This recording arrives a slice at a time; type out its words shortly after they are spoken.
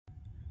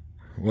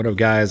What up,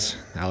 guys?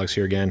 Alex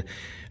here again.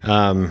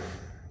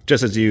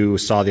 Just as you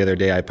saw the other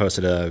day, I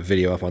posted a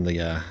video up on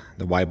the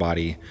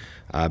Y-body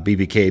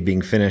BBK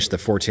being finished, the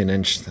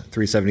 14-inch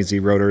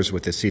 370Z rotors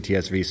with the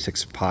CTS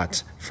V6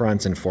 pot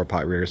fronts and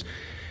 4-pot rears.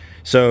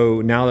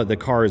 So now that the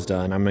car is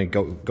done, I'm going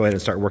to go ahead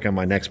and start working on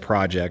my next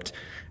project,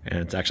 and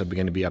it's actually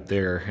going to be up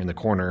there in the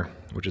corner,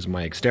 which is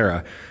my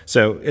Xterra.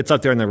 So it's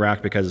up there in the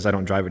rack because I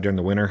don't drive it during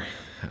the winter.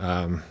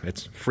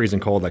 It's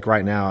freezing cold. Like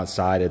right now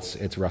outside,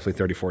 it's roughly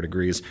 34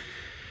 degrees.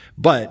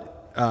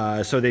 But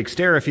so the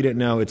Xterra, if you didn't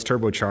know, it's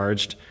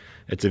turbocharged.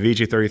 It's a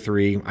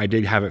VG33. I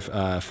did have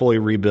it fully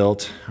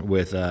rebuilt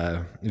with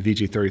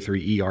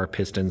VG33 ER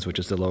pistons, which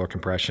is the lower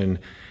compression.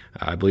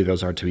 I believe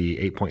those are to be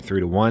 8.3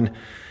 to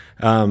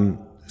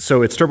 1.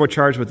 So it's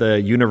turbocharged with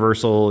a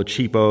universal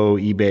cheapo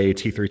eBay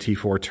T3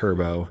 T4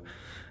 turbo.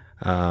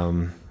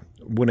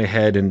 Went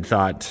ahead and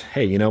thought,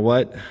 hey, you know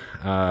what?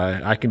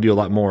 I can do a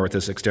lot more with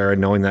this Xterra,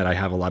 knowing that I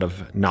have a lot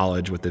of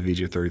knowledge with the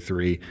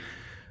VG33.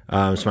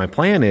 So my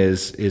plan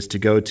is to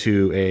go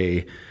to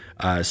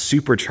a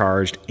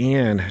supercharged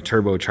and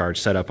turbocharged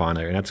setup on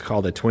it, and that's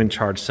called a twin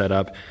charge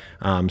setup.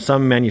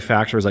 Some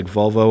manufacturers like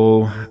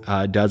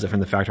Volvo does it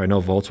from the factory. I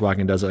know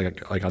Volkswagen does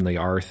it like on the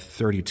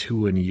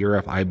R32 in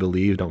Europe, I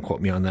believe. Don't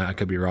quote me on that, I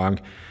could be wrong.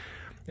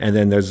 And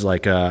then there's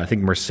like I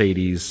think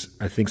Mercedes,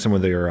 I think some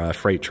of their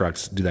freight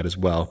trucks do that as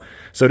well.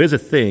 So it is a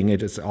thing.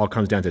 It just all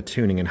comes down to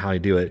tuning and how you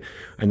do it.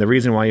 And the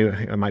reason why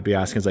I might be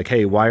asking is like,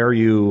 hey, why are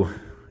you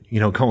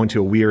going to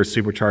a weird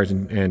supercharged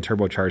and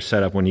turbocharged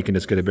setup when you can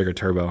just get a bigger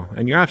turbo?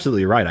 And you're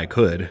absolutely right, I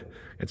could.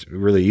 It's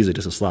really easy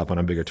just to slap on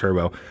a bigger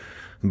turbo.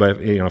 But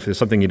if there's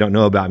something you don't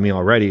know about me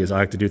already, is I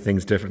like to do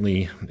things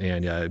differently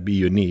and be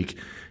unique.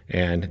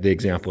 And the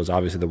example is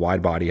obviously the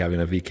wide body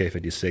having a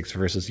VK56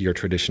 versus your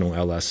traditional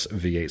LS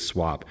V8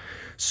 swap.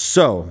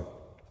 So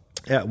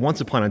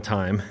once upon a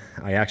time,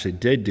 I actually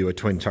did do a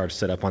twin charge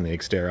setup on the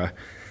Xterra,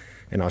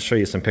 and I'll show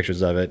you some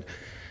pictures of it.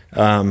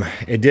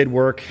 It did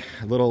work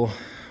a little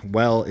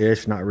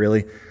well-ish, not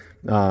really.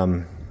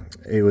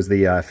 It was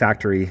the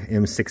factory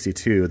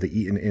M62, the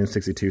Eaton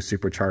M62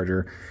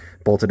 supercharger,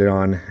 bolted it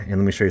on, and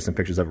let me show you some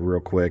pictures of it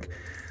real quick.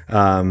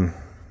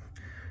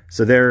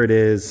 So there it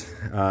is.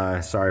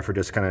 Sorry for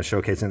just kind of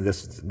showcasing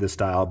this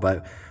style,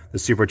 but the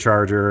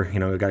supercharger,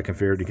 it got it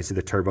configured. You can see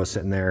the turbo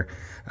sitting there.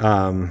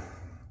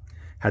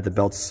 Had the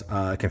belts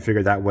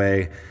configured that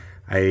way.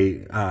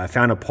 I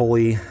found a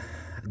pulley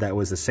that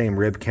was the same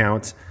rib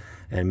count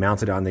and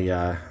mounted on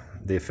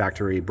the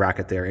factory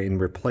bracket there in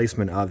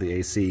replacement of the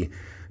AC.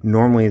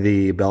 Normally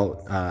the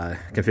belt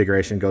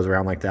configuration goes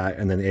around like that,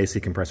 and then the AC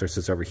compressor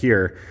sits over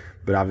here,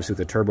 but obviously with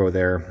the turbo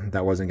there,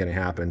 that wasn't going to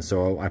happen.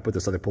 So I put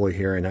this other pulley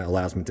here, and that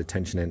allows me to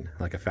tension it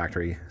like a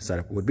factory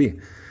setup would be.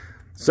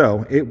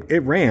 So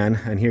it ran,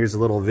 and here's a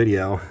little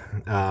video.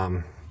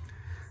 I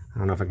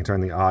don't know if I can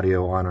turn the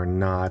audio on or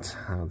not.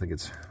 I don't think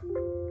it's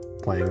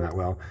playing that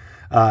well,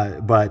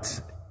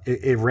 but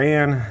it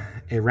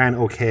ran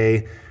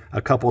okay.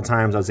 A couple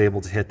times I was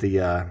able to hit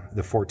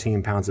the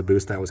 14 pounds of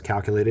boost that was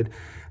calculated.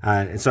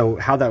 And so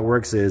how that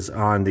works is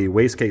on the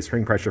wastegate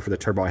spring pressure for the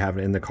turbo I have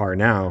in the car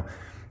now,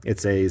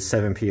 it's a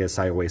 7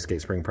 PSI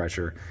wastegate spring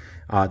pressure.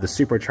 The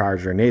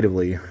supercharger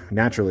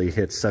naturally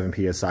hits 7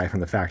 PSI from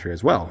the factory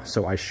as well.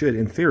 So I should,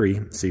 in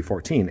theory, see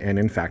 14, and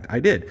in fact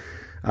I did.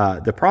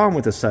 The problem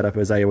with the setup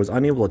is I was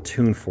unable to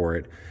tune for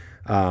it.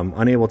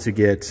 Unable to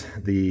get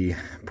the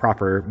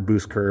proper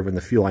boost curve and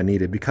the fuel I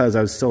needed because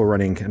I was still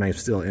running, and I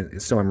still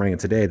am running it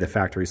today, the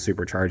factory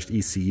supercharged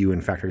ECU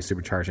and factory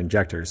supercharged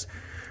injectors.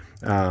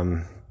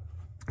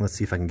 Let's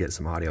see if I can get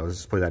some audio. Let's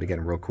just play that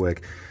again real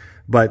quick.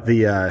 But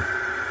there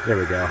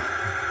we go.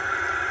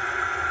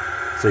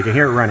 So you can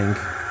hear it running.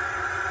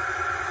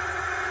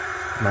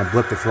 And I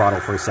blipped the throttle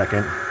for a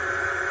second.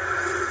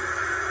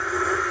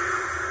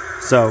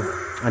 So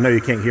I know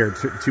you can't hear it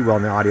too well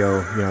in the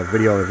audio,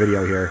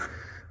 video here.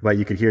 But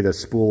you could hear the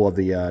spool of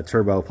the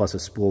turbo plus a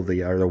spool of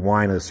the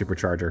whine of the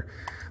supercharger.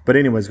 But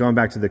anyways, going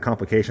back to the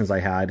complications I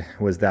had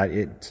was that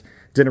it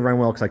didn't run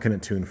well because I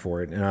couldn't tune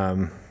for it.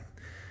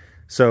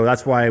 So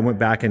that's why I went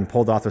back and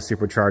pulled off the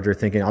supercharger,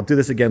 thinking I'll do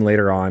this again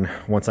later on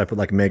once I put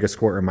like Mega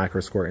Squirt or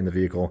Micro Squirt in the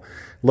vehicle.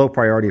 Low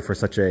priority for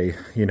such a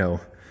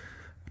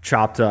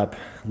chopped up,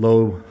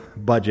 low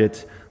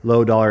budget,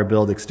 low dollar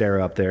build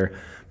Xterra up there.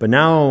 But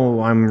now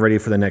I'm ready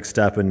for the next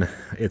step in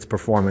its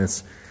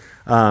performance.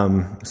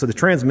 So the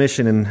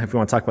transmission, and if you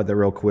want to talk about that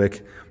real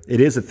quick, it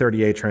is a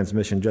 38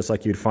 transmission, just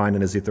like you'd find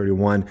in a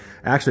Z31,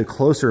 actually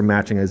closer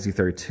matching a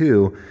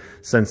Z32,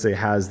 since it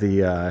has the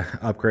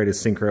upgraded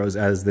synchros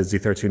as the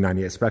Z32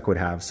 98 spec would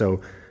have.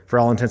 So for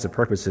all intents and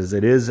purposes,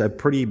 it is a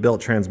pretty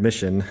built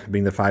transmission,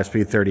 being the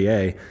 5-speed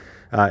 30A.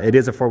 It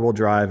is a 4-wheel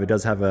drive. It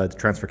does have a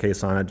transfer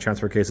case on it. The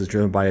transfer case is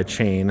driven by a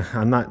chain.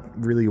 I'm not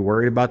really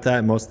worried about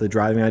that. Most of the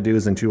driving I do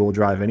is in 2-wheel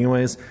drive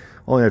anyways.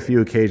 Only a few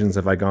occasions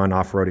have I gone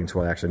off-roading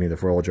to I actually need the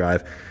 4-wheel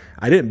drive.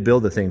 I didn't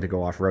build the thing to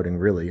go off-roading,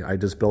 really. I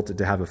just built it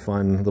to have a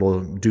fun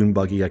little dune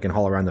buggy I can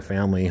haul around the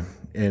family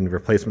in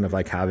replacement of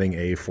like having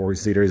a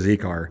 4-seater Z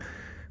car.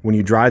 When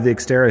you drive the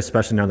Xterra,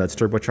 especially now that's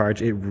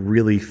turbocharged, it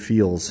really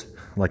feels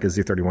like a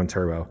Z31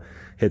 turbo.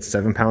 Hits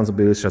 7 pounds of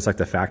boost, just like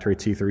the factory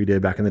T3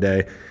 did back in the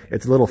day.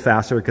 It's a little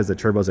faster because the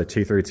turbo's a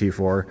T3,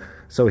 T4,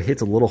 so it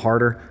hits a little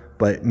harder,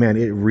 but man,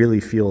 it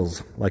really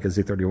feels like a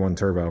Z31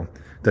 turbo.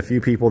 The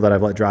few people that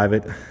I've let drive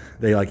it,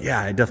 they like,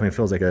 yeah, it definitely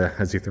feels like a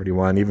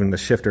Z31. Even the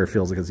shifter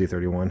feels like a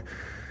Z31.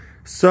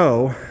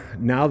 So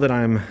now that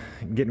I'm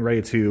getting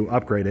ready to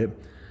upgrade it,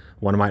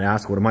 one might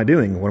ask, what am I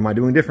doing? What am I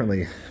doing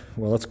differently?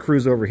 Well, let's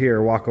cruise over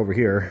here, walk over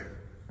here,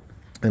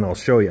 and I'll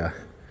show you.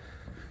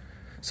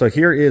 So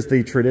here is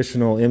the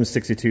traditional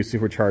M62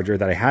 supercharger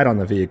that I had on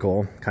the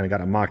vehicle. Kind of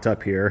got it mocked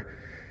up here.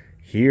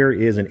 Here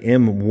is an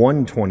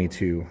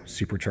M122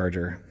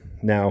 supercharger.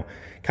 Now,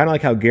 kind of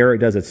like how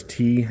Garrett does its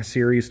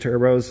T-series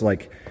turbos,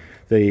 like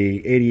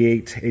the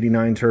 88,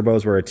 89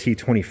 turbos were a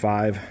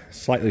T25,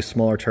 slightly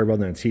smaller turbo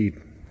than a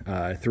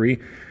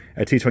T3.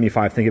 A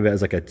T25, think of it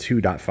as like a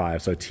 2.5,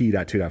 so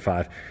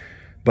T.2.5.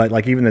 But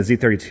like even the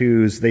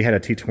Z32s, they had a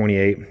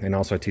T28 and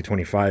also a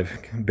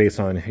T25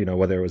 based on, you know,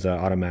 whether it was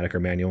automatic or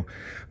manual.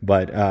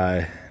 But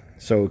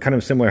so kind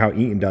of similar how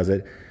Eaton does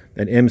it.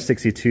 An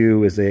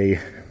M62 is a,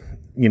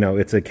 you know,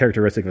 it's a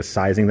characteristic of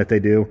sizing that they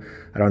do.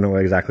 I don't know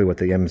exactly what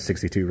the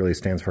M62 really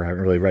stands for. I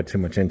haven't really read too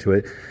much into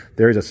it.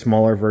 There is a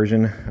smaller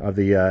version of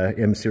the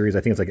M series.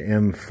 I think it's like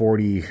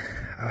M40,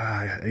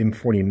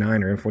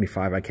 M49 or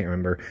M45, I can't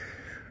remember.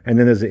 And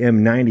then there's the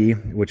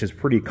M90, which is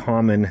pretty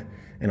common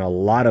in a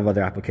lot of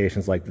other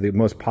applications. Like the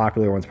most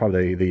popular one's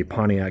probably the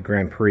Pontiac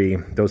Grand Prix.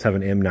 Those have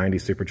an M90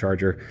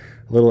 supercharger,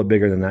 a little bit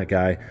bigger than that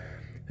guy.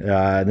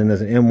 Then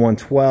there's an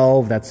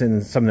M112 that's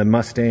in some of the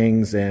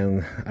Mustangs,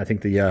 and I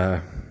think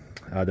the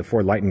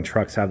Ford Lightning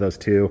trucks have those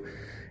too.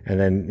 And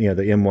then, you know,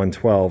 the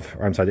M112,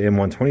 or I'm sorry, the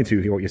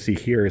M122, what you see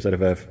here is out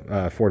of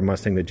a Ford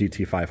Mustang, the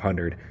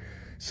GT500.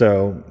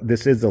 So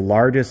this is the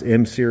largest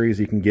M series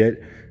you can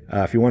get.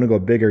 If you want to go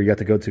bigger, you have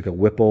to go to a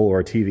Whipple or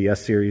a TVS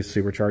series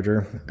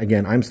supercharger.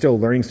 Again, I'm still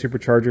learning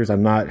superchargers.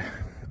 I'm not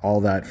all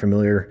that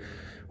familiar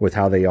with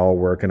how they all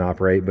work and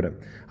operate, but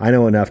I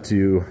know enough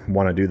to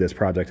want to do this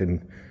project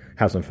and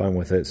have some fun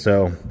with it.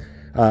 So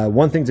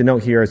one thing to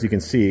note here, as you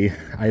can see,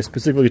 I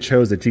specifically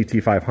chose the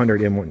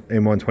GT500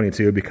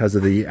 M122 because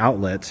of the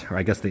outlet, or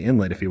I guess the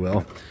inlet, if you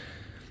will.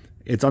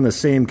 It's on the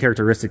same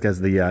characteristic as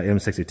the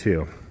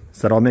M62.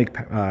 So that'll make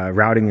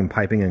routing and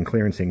piping and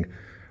clearancing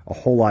a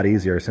whole lot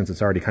easier since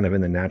it's already kind of in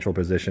the natural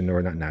position,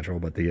 or not natural,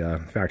 but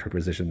the factory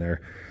position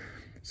there.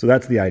 So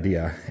that's the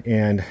idea.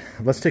 And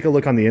let's take a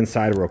look on the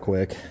inside real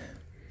quick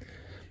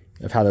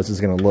of how this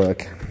is going to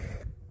look.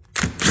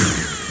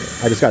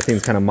 I just got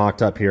things kind of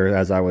mocked up here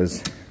as I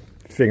was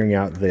figuring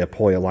out the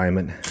pulley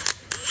alignment.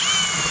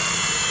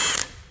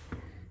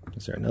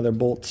 Is there another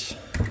bolt?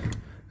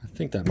 I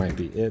think that might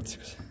be it.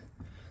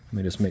 Let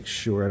me just make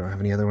sure I don't have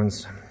any other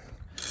ones.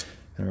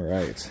 All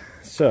right,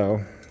 so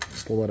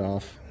pull it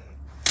off.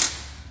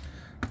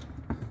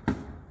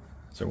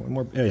 Is there one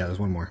more? Oh, yeah, there's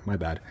one more. My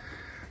bad.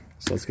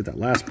 So let's get that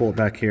last bolt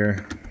back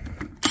here.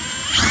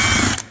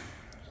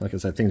 Like I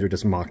said, things are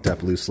just mocked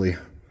up loosely.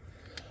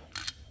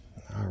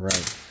 All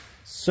right.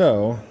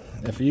 So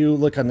if you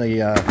look on the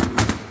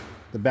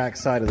back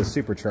side of the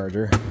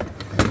supercharger,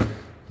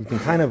 you can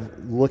kind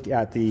of look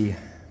at the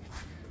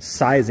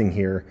sizing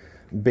here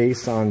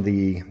based on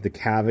the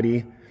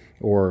cavity,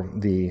 or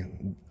the,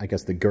 I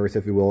guess, the girth,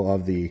 if you will,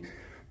 of the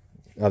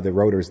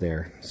rotors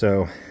there.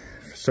 So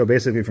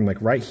basically from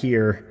like right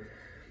here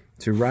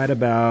to right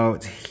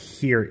about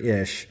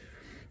here-ish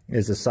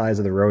is the size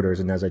of the rotors,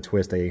 and as I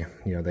twist, they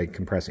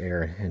compress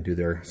air and do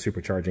their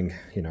supercharging,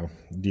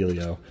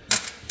 dealio.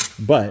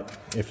 But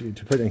if you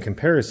to put in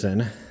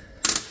comparison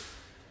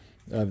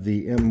of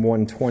the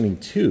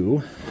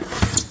M122,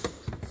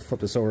 flip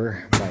this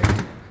over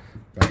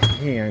by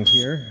hand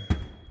here.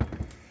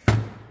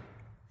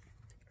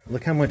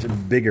 Look how much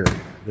bigger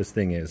this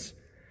thing is.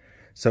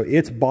 So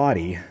its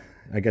body,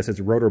 I guess its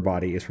rotor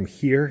body, is from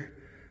here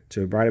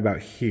to right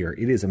about here.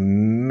 It is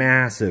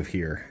massive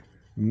here,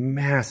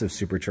 massive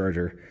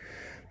supercharger.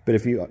 But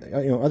if you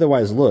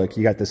otherwise look,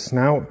 you got the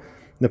snout,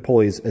 the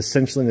pulleys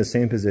essentially in the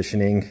same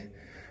positioning.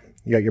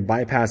 You got your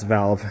bypass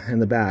valve in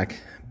the back,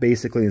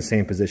 basically in the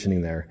same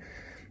positioning there.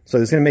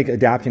 So it's going to make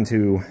adapting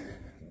to,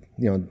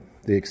 the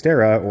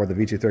Xterra or the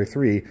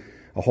VG33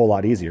 a whole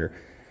lot easier.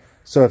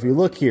 So if you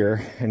look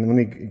here, and let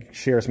me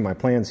share some of my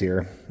plans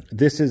here.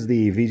 This is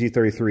the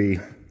VG33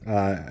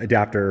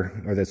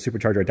 adapter, or the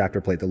supercharger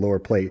adapter plate, the lower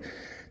plate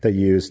that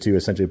you use to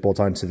essentially bolt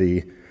onto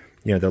the,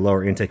 the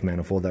lower intake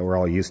manifold that we're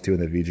all used to in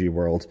the VG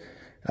world.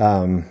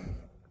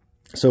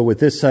 So with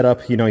this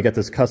setup, you got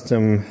this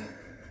custom,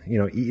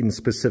 Eaton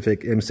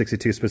specific,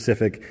 M62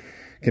 specific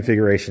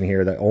configuration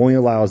here that only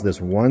allows this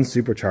one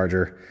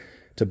supercharger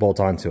to bolt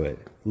onto it.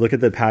 Look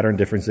at the pattern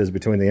differences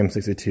between the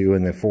M62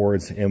 and the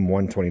Ford's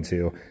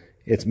M122.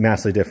 It's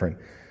massively different,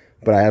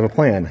 but I have a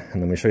plan,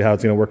 and let me show you how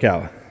it's going to work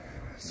out.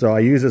 So I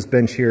use this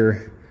bench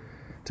here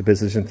to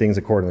position things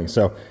accordingly.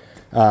 So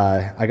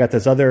I got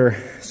this other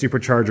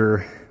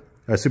supercharger,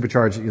 a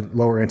supercharged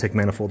lower intake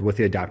manifold with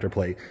the adapter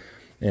plate.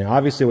 And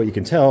obviously what you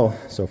can tell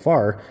so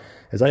far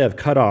is I have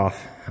cut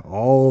off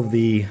all of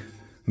the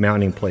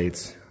mounting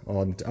plates,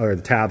 or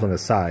the tabs on the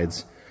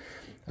sides,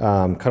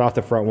 cut off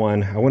the front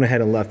one. I went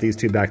ahead and left these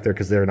two back there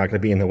because they're not going to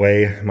be in the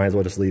way. Might as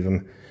well just leave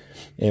them.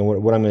 And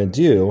what I'm going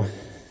to do,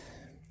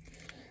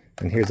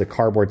 and here's a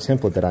cardboard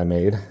template that I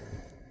made.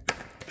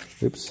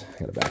 Oops, I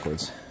got it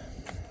backwards.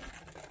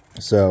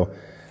 So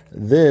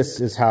this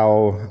is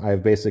how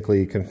I've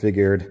basically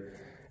configured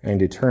and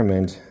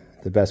determined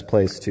the best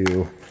place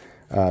to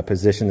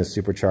position the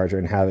supercharger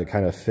and have it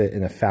kind of fit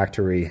in a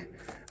factory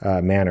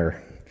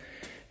manner.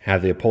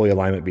 Have the pulley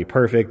alignment be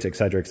perfect, et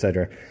cetera, et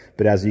cetera.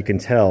 But as you can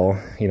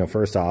tell, you know,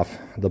 first off,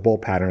 the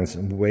bolt pattern's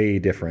way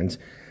different.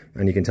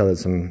 And you can tell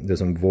there's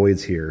some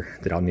voids here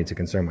that I'll need to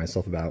concern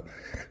myself about.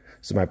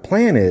 So my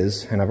plan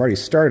is, and I've already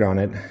started on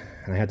it,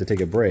 and I had to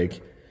take a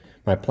break.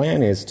 My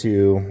plan is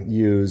to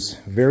use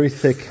very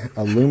thick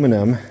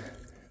aluminum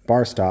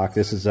bar stock.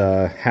 This is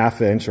a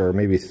 1/2 inch or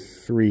maybe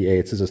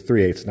 3/8. This is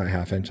 3/8, not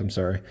 1/2 inch, I'm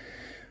sorry.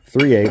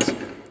 3/8,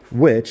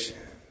 which,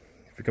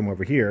 if you come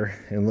over here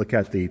and look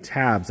at the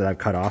tabs that I've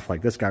cut off,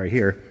 like this guy right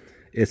here,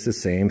 it's the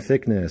same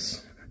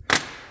thickness,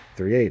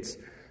 3/8.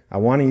 I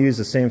want to use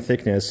the same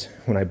thickness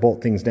when I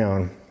bolt things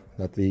down,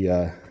 that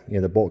the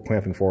the bolt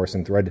clamping force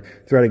and thread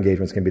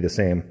engagements can be the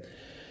same.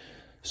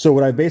 So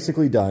what I've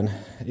basically done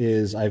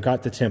is I've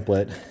got the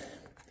template,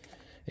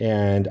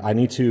 and I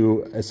need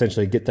to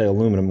essentially get the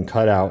aluminum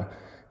cut out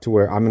to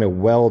where I'm going to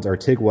weld or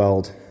TIG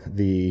weld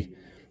the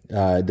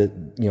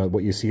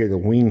what you see here, the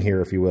wing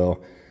here, if you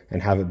will,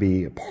 and have it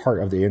be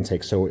part of the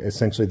intake. So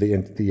essentially the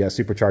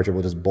supercharger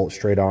will just bolt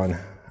straight on.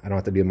 I don't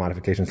have to do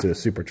modifications to the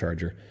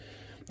supercharger.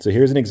 So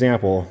here's an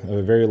example of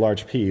a very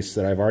large piece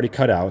that I've already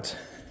cut out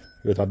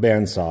with my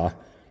bandsaw.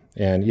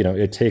 And, you know,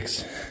 it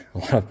takes a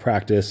lot of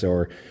practice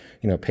or,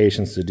 you know,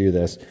 patience to do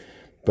this.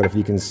 But if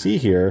you can see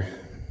here,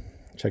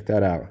 check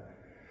that out.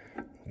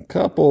 A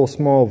couple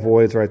small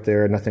voids right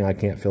there, nothing I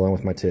can't fill in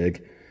with my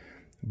TIG.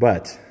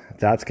 But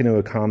that's going to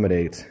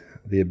accommodate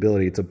the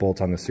ability to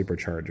bolt on the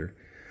supercharger.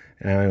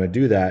 And I'm going to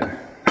do that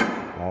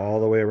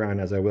all the way around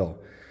as I will.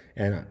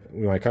 And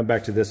when I come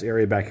back to this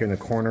area back here in the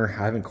corner,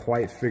 I haven't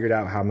quite figured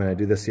out how I'm going to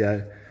do this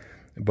yet.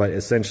 But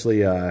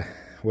essentially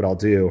what I'll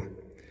do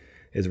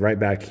is right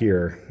back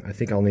here, I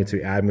think I'll need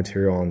to add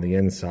material on the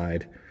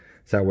inside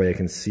so that way it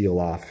can seal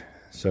off.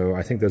 So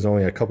I think there's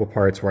only a couple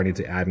parts where I need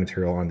to add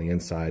material on the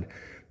inside.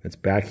 It's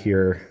back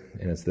here,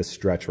 and it's this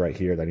stretch right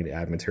here that I need to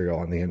add material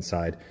on the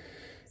inside.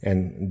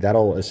 And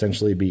that'll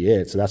essentially be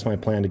it. So that's my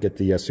plan to get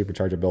the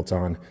supercharger built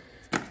on.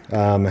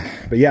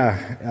 But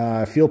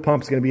yeah, fuel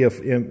pump is going to be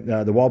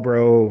the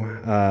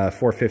Walbro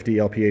 450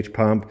 LPH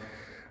pump.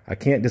 I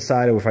can't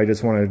decide if I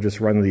just want to just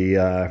run the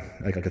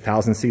like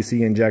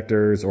 1000cc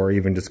injectors, or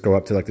even just go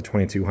up to like the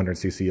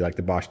 2200cc like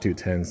the Bosch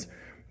 210s.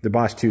 The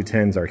Bosch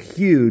 210s are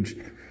huge,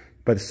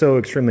 but so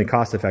extremely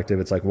cost effective.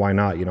 It's like, why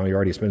not? You know, you're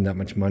already spending that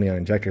much money on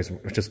injectors,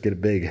 just get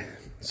it big.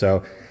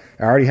 So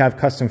I already have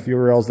custom fuel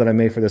rails that I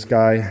made for this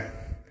guy.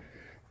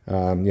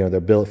 You know, they're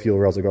built fuel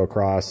rails that go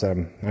across.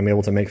 I'm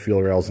able to make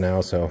fuel rails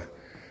now, so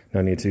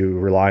no need to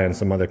rely on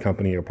some other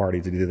company or party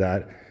to do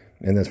that.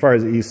 And as far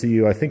as the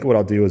ECU, I think what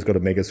I'll do is go to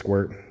Mega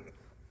Squirt,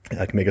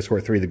 like Mega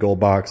Squirt 3, the gold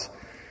box,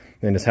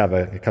 and just have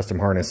a custom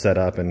harness set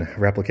up and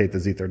replicate the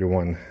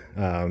Z31,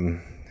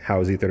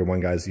 how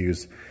Z31 guys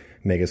use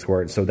Mega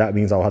Squirt. So that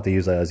means I'll have to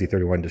use a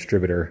Z31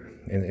 distributor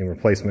in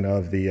replacement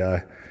of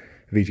the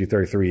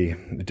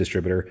VG33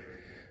 distributor.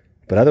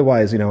 But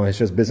otherwise, you know, it's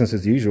just business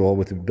as usual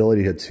with the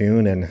ability to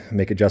tune and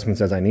make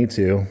adjustments as I need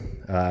to.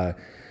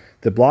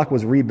 The block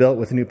was rebuilt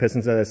with new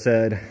pistons, as I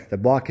said. The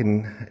block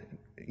can,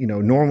 you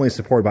know, normally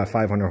support about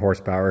 500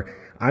 horsepower.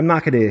 I'm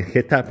not going to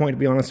hit that point, to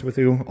be honest with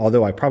you,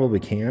 although I probably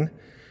can.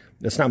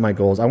 That's not my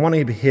goals. I want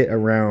to hit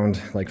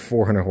around like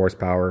 400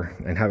 horsepower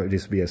and have it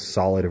just be a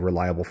solid,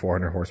 reliable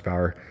 400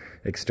 horsepower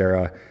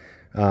Xterra.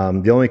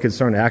 The only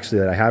concern actually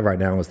that I have right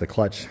now is the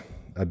clutch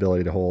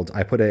ability to hold.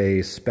 I put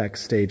a spec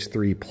stage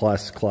 3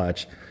 plus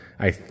clutch.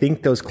 I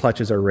think those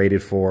clutches are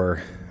rated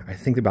for, I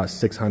think about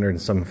 600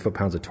 and some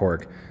foot-pounds of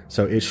torque.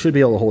 So it should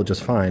be able to hold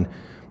just fine.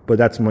 But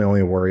that's my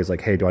only worry is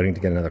like, hey, do I need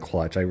to get another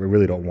clutch? I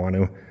really don't want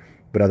to.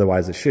 But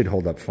otherwise it should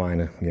hold up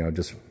fine, you know,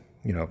 just,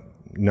 you know,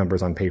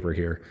 numbers on paper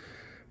here.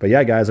 But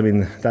yeah, guys, I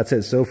mean, that's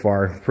it so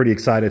far. Pretty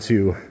excited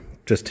to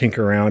just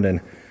tinker around and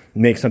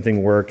make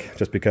something work,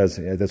 just because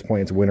at this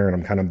point it's winter and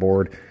I'm kind of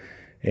bored.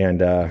 And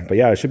but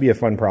yeah, it should be a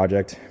fun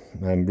project.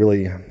 I'm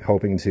really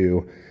hoping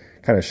to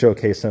kind of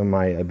showcase some of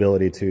my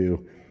ability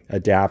to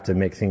adapt and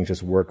make things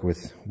just work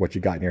with what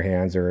you got in your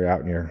hands or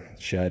out in your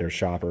shed or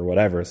shop or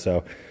whatever.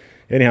 So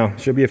anyhow,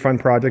 should be a fun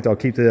project. I'll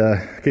keep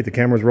the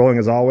cameras rolling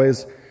as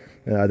always.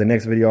 The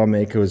next video I'll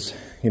make was,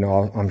 you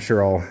know, I'm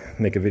sure I'll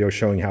make a video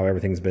showing how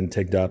everything's been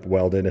tigged up,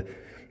 welded,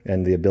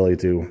 and the ability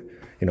to,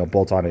 you know,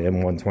 bolt on an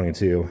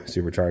M122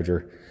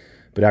 supercharger.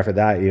 But after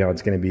that, you know,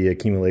 it's going to be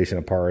accumulation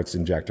of parts,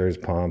 injectors,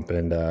 pump,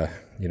 and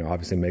you know,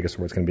 obviously Mega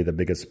Squirt's going to be the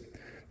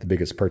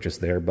biggest purchase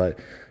there. But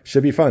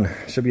should be fun.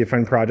 Should be a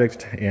fun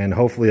project, and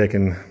hopefully I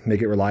can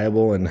make it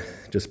reliable and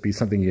just be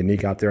something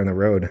unique out there on the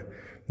road.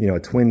 You know, a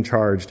twin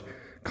charged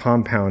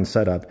compound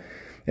setup.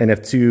 And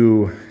if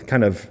to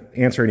kind of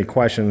answer any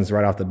questions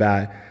right off the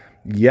bat,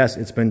 yes,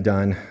 it's been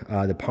done.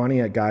 The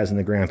Pontiac guys in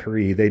the Grand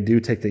Prix, they do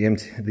take the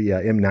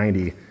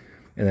M90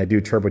 and they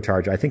do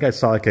turbocharge. I think I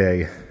saw like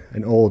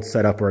an old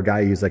setup where a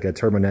guy used like a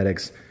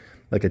Turbonetics,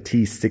 like a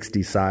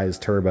T60 size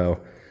turbo,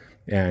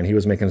 and he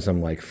was making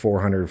some like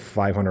 400,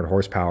 500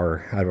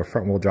 horsepower out of a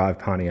front wheel drive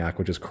Pontiac,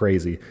 which is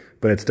crazy,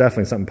 but it's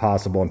definitely something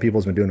possible, and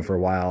people's been doing it for a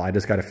while. I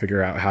just got to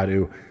figure out how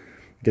to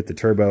get the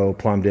turbo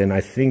plumbed in.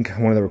 I think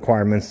one of the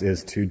requirements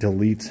is to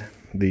delete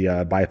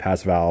the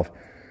bypass valve,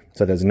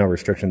 so there's no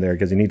restriction there,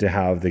 because you need to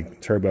have the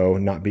turbo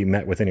not be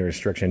met with any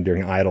restriction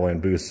during idle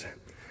and boost.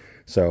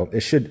 So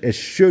it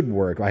should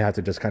work. I have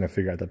to just kind of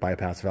figure out the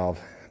bypass valve.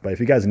 But if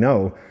you guys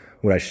know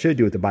what I should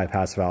do with the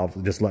bypass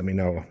valve, just let me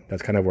know.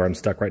 That's kind of where I'm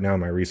stuck right now in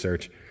my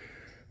research.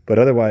 But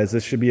otherwise,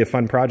 this should be a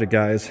fun project,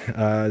 guys.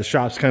 The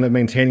shop's kind of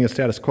maintaining a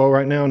status quo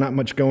right now. Not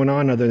much going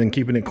on other than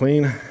keeping it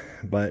clean.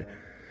 But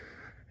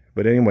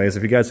anyways,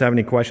 if you guys have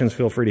any questions,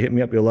 feel free to hit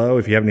me up below.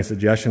 If you have any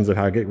suggestions of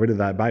how to get rid of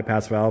that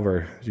bypass valve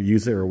or to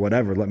use it or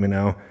whatever, let me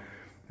know.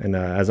 And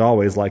as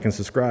always, like and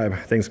subscribe.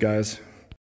 Thanks, guys.